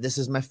 this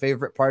is my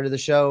favorite part of the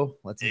show.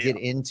 Let's get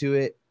into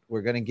it.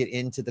 We're going to get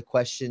into the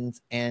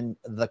questions and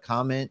the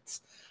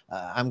comments.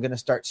 I'm going to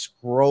start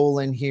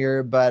scrolling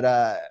here, but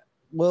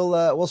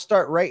we'll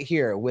start right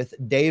here with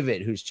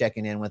David, who's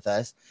checking in with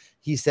us.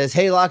 He says,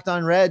 hey, Locked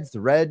On Reds, the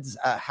Reds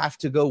have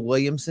to go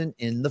Williamson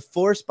in the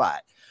 4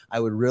 spot. I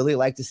would really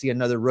like to see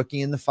another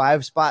rookie in the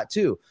 5 spot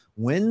too.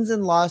 Wins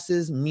and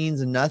losses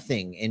means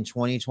nothing in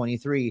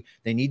 2023.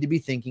 They need to be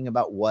thinking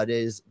about what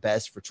is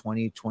best for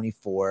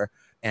 2024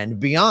 and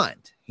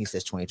beyond. He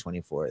says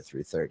 2024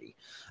 through 30.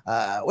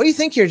 What do you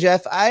think here,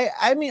 Jeff?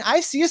 I mean, I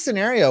see a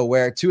scenario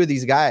where 2 of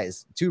these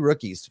guys, 2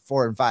 rookies,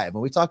 4 and 5,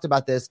 and we talked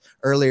about this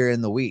earlier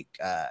in the week.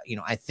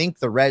 I think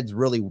the Reds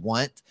really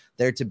want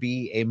there to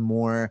be a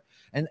more,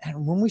 and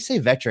when we say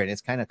veteran,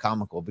 it's kind of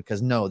comical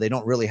because no, they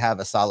don't really have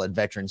a solid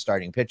veteran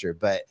starting pitcher.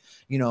 But,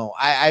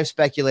 I've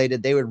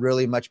speculated they would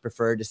really much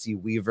prefer to see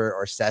Weaver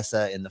or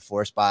Sessa in the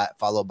 4 spot,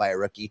 followed by a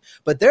rookie.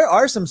 But there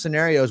are some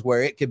scenarios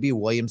where it could be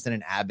Williamson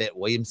and Abbott,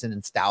 Williamson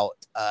and Stout.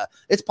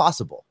 It's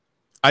possible.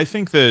 I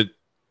think that,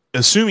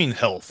 assuming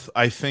health,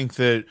 I think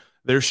that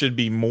there should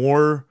be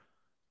more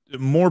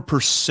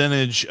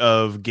percentage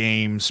of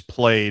games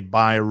played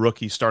by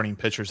rookie starting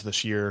pitchers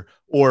this year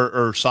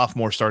or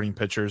sophomore starting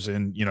pitchers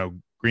in,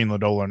 Green,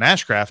 Ladola, and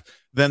Ashcraft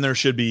than there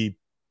should be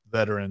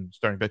veteran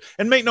starting pitchers.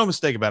 And make no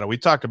mistake about it, we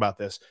talked about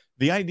this.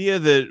 The idea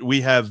that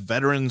we have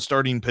veteran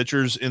starting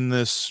pitchers in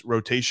this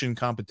rotation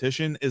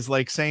competition is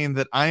like saying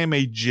that I am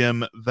a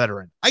gym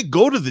veteran. I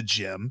go to the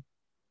gym.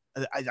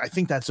 I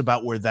think that's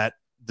about where that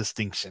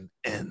distinction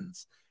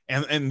ends.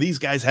 And these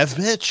guys have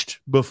pitched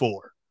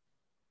before.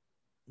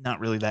 Not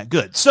really that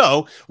good.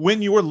 So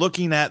when you are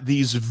looking at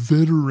these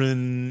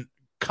veteran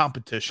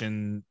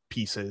competition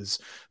pieces,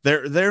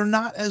 they're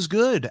not as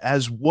good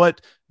as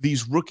what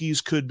these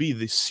rookies could be.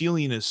 The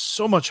ceiling is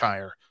so much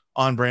higher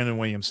on Brandon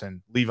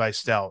Williamson, Levi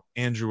Stout,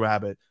 Andrew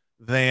Abbott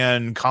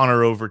than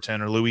Connor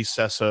Overton or Luis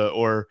Sessa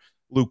or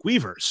Luke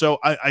Weaver. So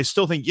I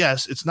still think,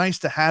 yes, it's nice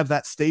to have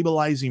that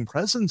stabilizing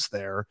presence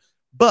there,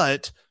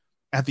 but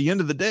at the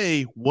end of the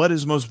day, what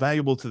is most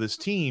valuable to this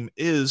team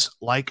is,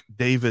 like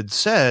David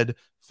said,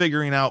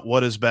 figuring out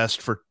what is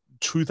best for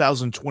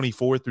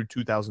 2024 through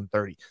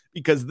 2030,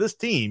 because this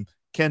team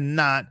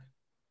cannot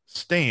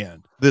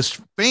stand,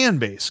 this fan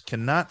base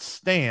cannot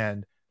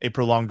stand a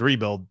prolonged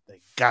rebuild.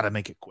 They got to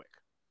make it quick.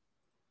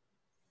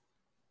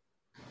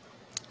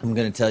 I'm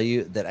going to tell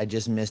you that I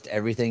just missed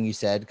everything you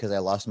said because I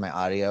lost my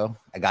audio.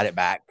 I got it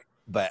back,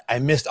 but I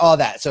missed all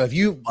that. So if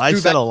you, I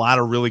said a lot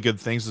of really good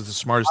things. It's the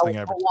smartest thing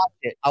ever.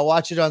 I'll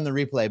watch it on the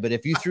replay. But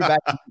if you threw back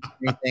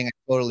anything, I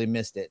totally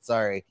missed it.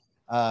 Sorry.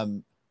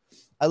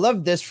 I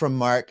love this from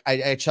Mark.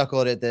 I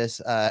chuckled at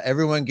this.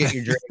 Everyone get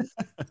your drink.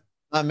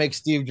 Not make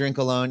Steve drink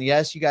alone.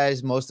 Yes, you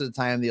guys, most of the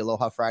time, the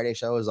Aloha Friday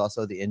show is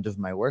also the end of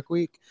my work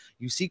week.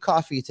 You see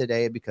coffee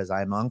today because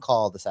I'm on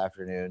call this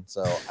afternoon.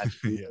 So I'm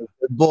a good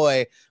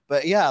boy.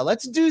 But yeah,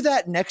 let's do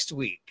that next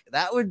week.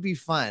 That would be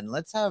fun.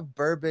 Let's have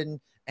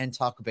bourbon and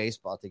talk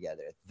baseball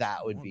together.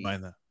 That would be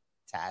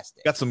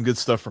fantastic. Got some good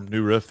stuff from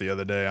New Riff the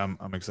other day.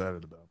 I'm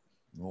excited about.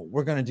 Well,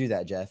 we're going to do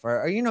that, Jeff.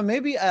 Or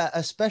maybe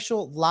a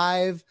special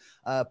live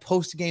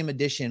post-game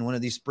edition, one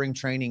of these spring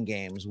training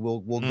games. We'll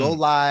go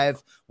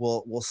live.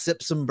 We'll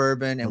sip some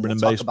bourbon and we'll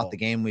talk about the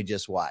game we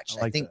just watched.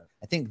 I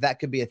think that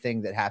could be a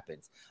thing that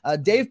happens.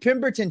 Dave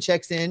Pemberton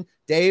checks in.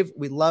 Dave,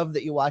 we love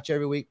that you watch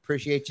every week.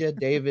 Appreciate you.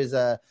 Dave is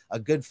a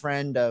good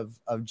friend of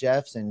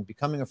Jeff's and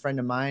becoming a friend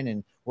of mine,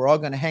 and we're all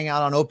going to hang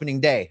out on opening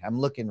day. I'm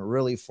looking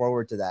really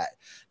forward to that.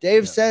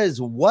 Dave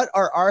says, what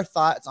are our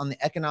thoughts on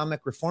the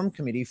Economic Reform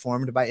Committee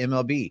formed by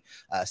MLB?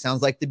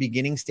 Sounds like the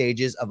beginning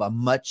stages of a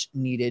much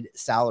needed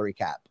salary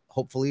cap,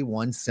 hopefully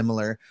one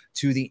similar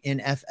to the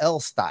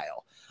NFL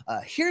style.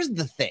 Here's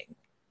the thing.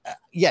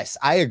 Yes,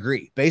 I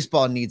agree.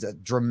 Baseball needs a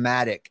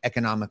dramatic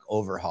economic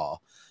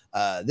overhaul.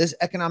 This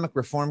Economic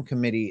Reform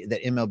Committee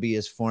that MLB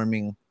is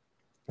forming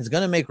is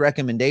going to make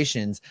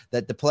recommendations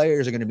that the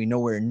players are going to be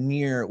nowhere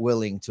near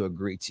willing to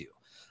agree to.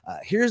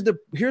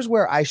 Here's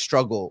where I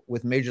struggle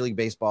with Major League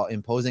Baseball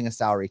imposing a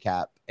salary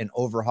cap and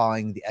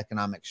overhauling the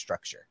economic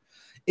structure.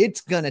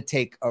 It's going to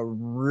take a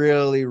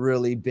really,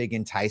 really big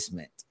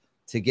enticement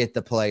to get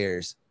the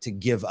players to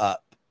give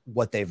up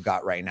what they've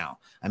got right now.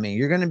 I mean,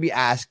 you're going to be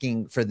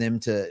asking for them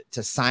to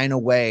sign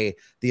away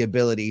the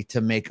ability to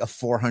make a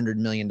 $400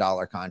 million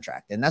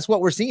contract. And that's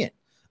what we're seeing.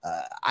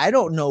 I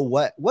don't know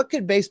what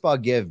could baseball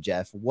give,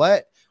 Jeff?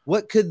 What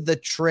could the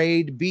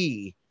trade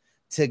be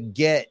to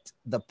get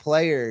the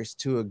players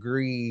to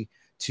agree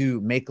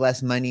to make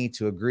less money,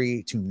 to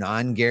agree to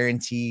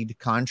non-guaranteed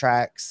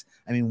contracts?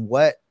 I mean,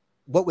 what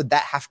would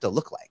that have to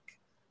look like?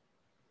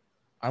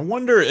 I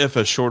wonder if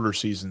a shorter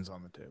season's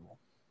on the table.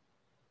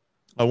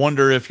 I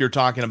wonder if you're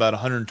talking about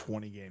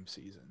 120 game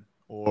season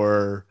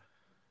or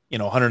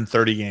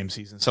 130 game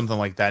season, something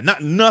like that.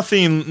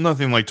 Nothing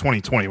like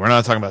 2020. We're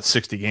not talking about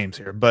 60 games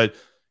here, but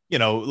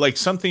like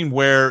something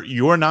where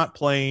you're not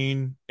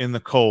playing in the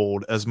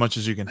cold as much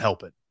as you can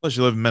help it. Unless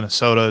you live in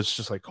Minnesota, it's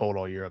just like cold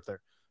all year up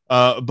there.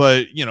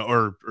 But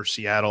or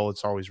Seattle,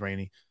 it's always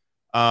rainy.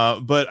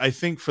 But I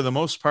think for the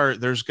most part,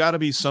 there's got to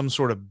be some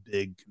sort of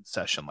big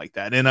concession like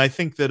that. And I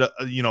think that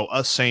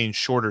us saying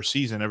shorter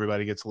season,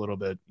 everybody gets a little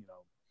bit,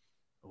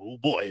 oh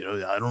boy,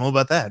 I don't know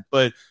about that,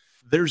 but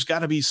there's got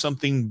to be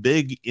something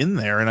big in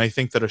there. And I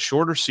think that a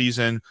shorter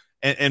season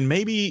and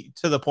maybe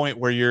to the point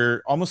where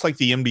you're almost like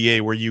the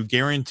NBA, where you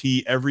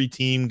guarantee every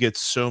team gets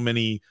so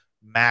many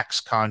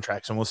max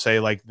contracts. And we'll say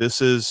like,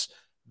 this is,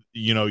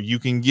 you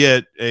can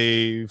get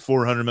a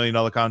 $400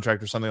 million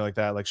contract or something like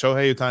that. Like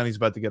Shohei Ohtani's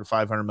about to get a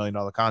 $500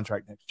 million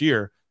contract next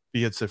year if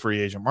he hits the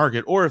free agent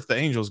market, or if the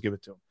Angels give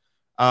it to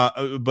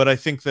him. But I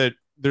think that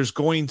there's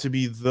going to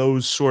be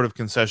those sort of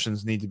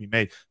concessions need to be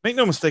made. Make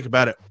no mistake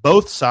about it.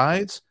 Both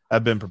sides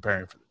have been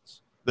preparing for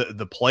this.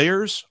 The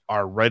players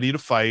are ready to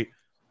fight,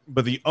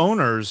 but the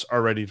owners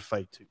are ready to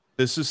fight too.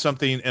 This is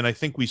something, and I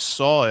think we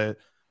saw it,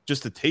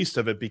 just a taste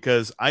of it,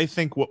 because I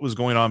think what was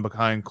going on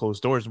behind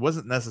closed doors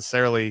wasn't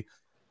necessarily,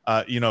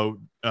 for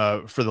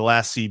the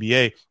last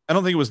CBA. I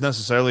don't think it was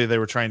necessarily they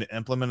were trying to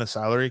implement a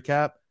salary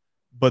cap,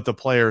 but the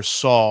players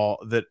saw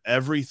that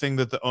everything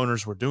that the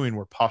owners were doing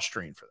were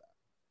posturing for that.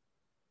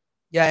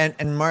 Yeah,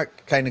 and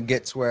Mark kind of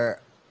gets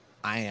where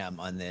I am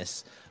on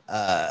this.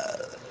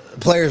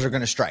 Players are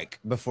going to strike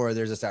before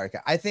there's a salary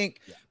cap. I think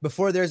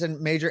before there's a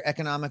major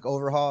economic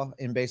overhaul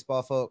in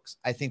baseball, folks,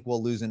 I think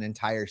we'll lose an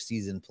entire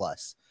season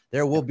plus.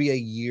 There will be a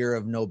year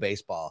of no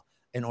baseball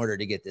in order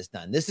to get this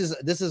done. This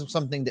is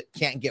something that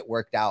can't get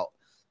worked out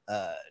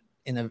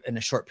in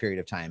a short period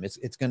of time.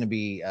 It's going to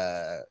be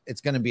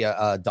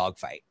a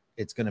dogfight.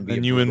 It's going to be.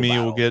 And you and me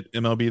will get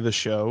MLB the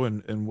show,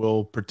 and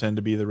we'll pretend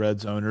to be the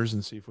Reds owners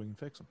and see if we can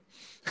fix them.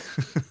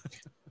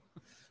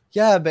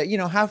 Yeah, but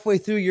halfway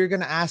through, you're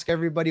going to ask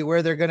everybody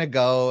where they're going to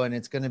go, and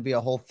it's going to be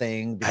a whole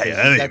thing. Hey,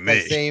 that ain't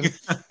me.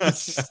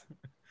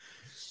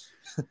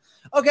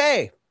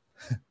 Okay.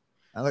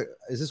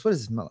 Is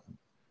this Malachi?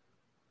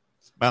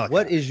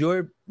 What is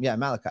your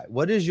Malachi?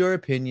 What is your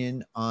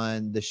opinion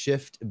on the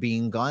shift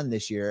being gone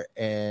this year,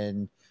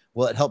 and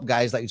will it help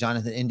guys like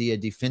Jonathan India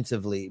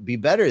defensively be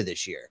better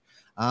this year?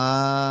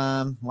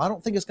 Well, I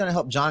don't think it's going to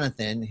help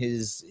Jonathan.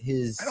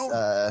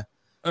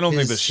 I don't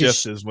think the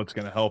shift his, is what's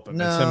going to help him.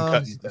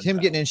 No, it's him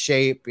getting in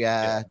shape.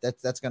 Yeah.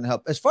 That's going to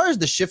help. As far as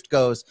the shift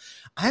goes,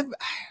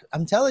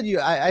 I'm telling you,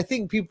 I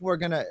think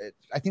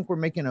I think we're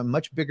making a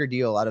much bigger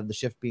deal out of the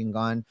shift being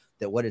gone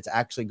than what it's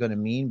actually going to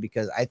mean,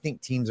 because I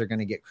think teams are going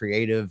to get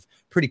creative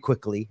pretty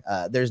quickly.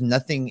 There's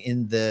nothing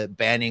in the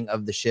banning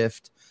of the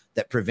shift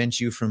that prevents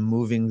you from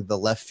moving the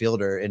left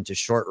fielder into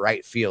short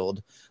right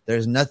field.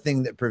 There's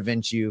nothing that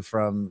prevents you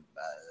from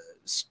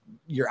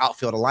your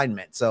outfield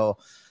alignment. So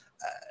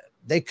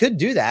they could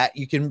do that.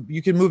 You can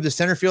move the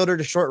center fielder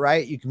to short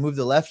right. You can move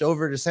the left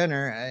over to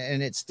center,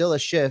 and it's still a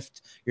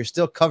shift. You're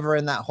still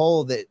covering that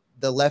hole that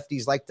the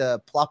lefties like to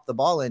plop the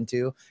ball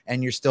into,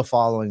 and you're still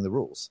following the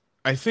rules.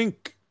 I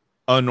think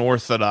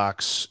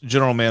unorthodox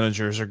general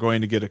managers are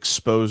going to get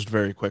exposed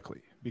very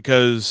quickly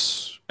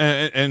because,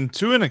 and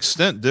to an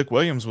extent, Dick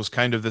Williams was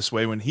kind of this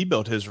way when he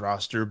built his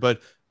roster,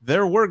 but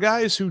there were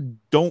guys who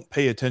don't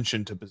pay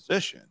attention to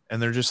position,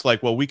 and they're just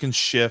like, well, we can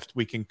shift,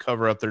 we can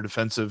cover up their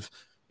defensive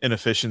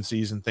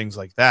inefficiencies and things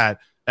like that.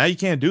 Now you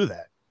can't do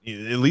that,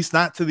 at least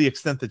not to the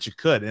extent that you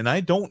could. And I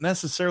don't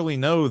necessarily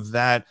know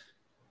that,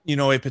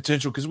 a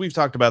potential, because we've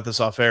talked about this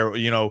off air,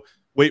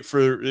 wait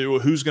for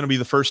who's going to be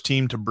the first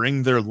team to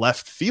bring their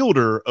left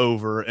fielder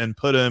over and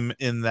put him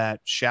in that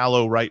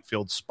shallow right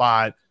field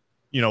spot,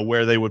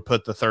 where they would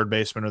put the third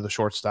baseman or the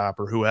shortstop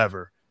or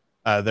whoever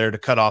there to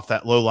cut off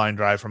that low line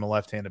drive from a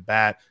left-handed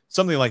bat,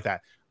 something like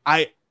that.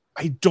 I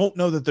don't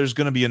know that there's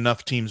going to be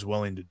enough teams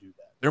willing to do that.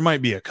 There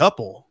might be a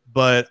couple,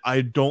 but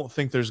I don't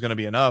think there's going to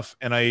be enough.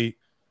 And I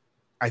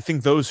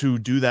think those who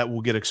do that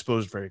will get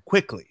exposed very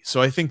quickly.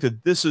 So I think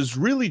that this is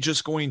really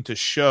just going to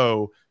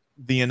show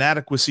the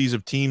inadequacies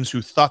of teams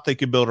who thought they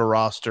could build a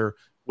roster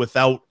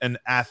without an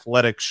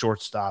athletic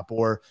shortstop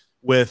or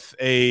with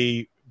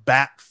a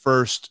bat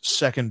first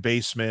second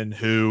baseman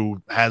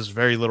who has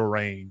very little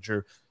range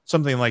or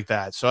something like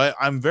that. So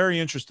I'm very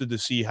interested to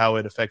see how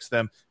it affects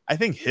them. I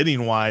think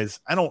hitting wise,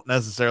 I don't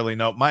necessarily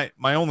know. My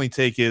only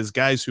take is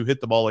guys who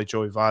hit the ball like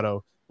Joey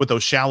Votto with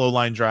those shallow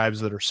line drives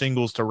that are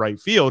singles to right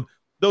field,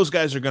 those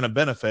guys are going to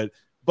benefit.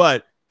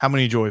 But how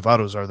many Joey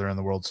Vottos are there in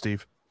the world,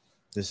 Steve?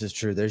 This is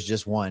true. There's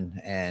just one,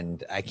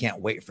 and I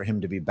can't wait for him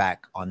to be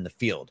back on the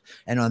field.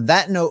 And on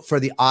that note, for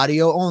the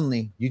audio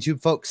only,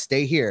 YouTube folks,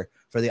 stay here.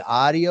 For the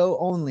audio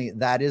only,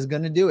 that is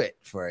going to do it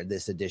for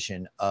this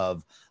edition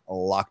of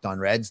Locked On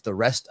Reds. The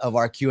rest of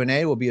our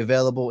Q&A will be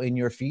available in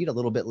your feed a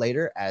little bit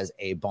later as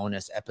a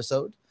bonus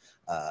episode.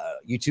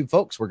 YouTube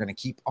folks, we're going to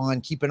keep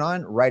on keeping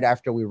on right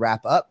after we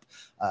wrap up.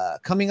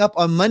 Coming up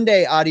on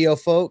Monday, audio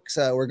folks,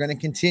 we're going to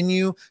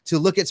continue to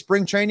look at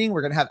spring training.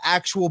 We're going to have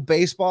actual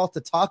baseball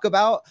to talk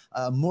about.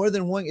 More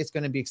than one, it's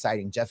going to be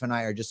exciting. Jeff and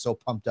I are just so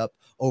pumped up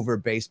over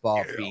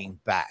baseball being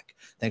back.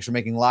 Thanks for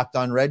making Locked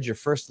On Reds your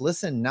first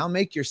listen. Now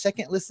make your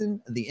second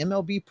listen the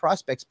MLB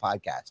Prospects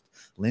Podcast.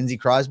 Lindsey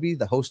Crosby,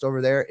 the host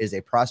over there, is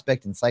a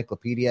prospect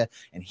encyclopedia,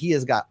 and he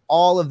has got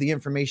all of the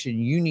information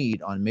you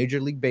need on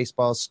Major League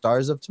Baseball's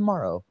stars of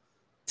tomorrow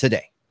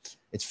today.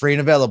 It's free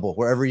and available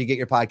wherever you get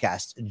your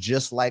podcasts,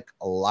 just like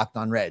Locked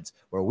On Reds,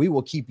 where we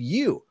will keep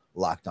you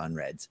locked on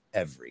Reds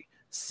every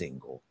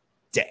single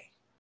day.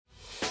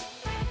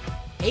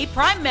 Hey,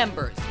 Prime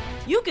members,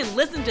 you can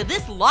listen to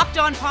this Locked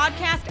On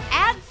podcast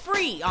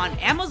ad-free on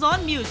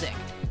Amazon Music.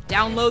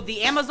 Download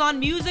the Amazon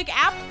Music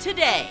app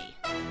today.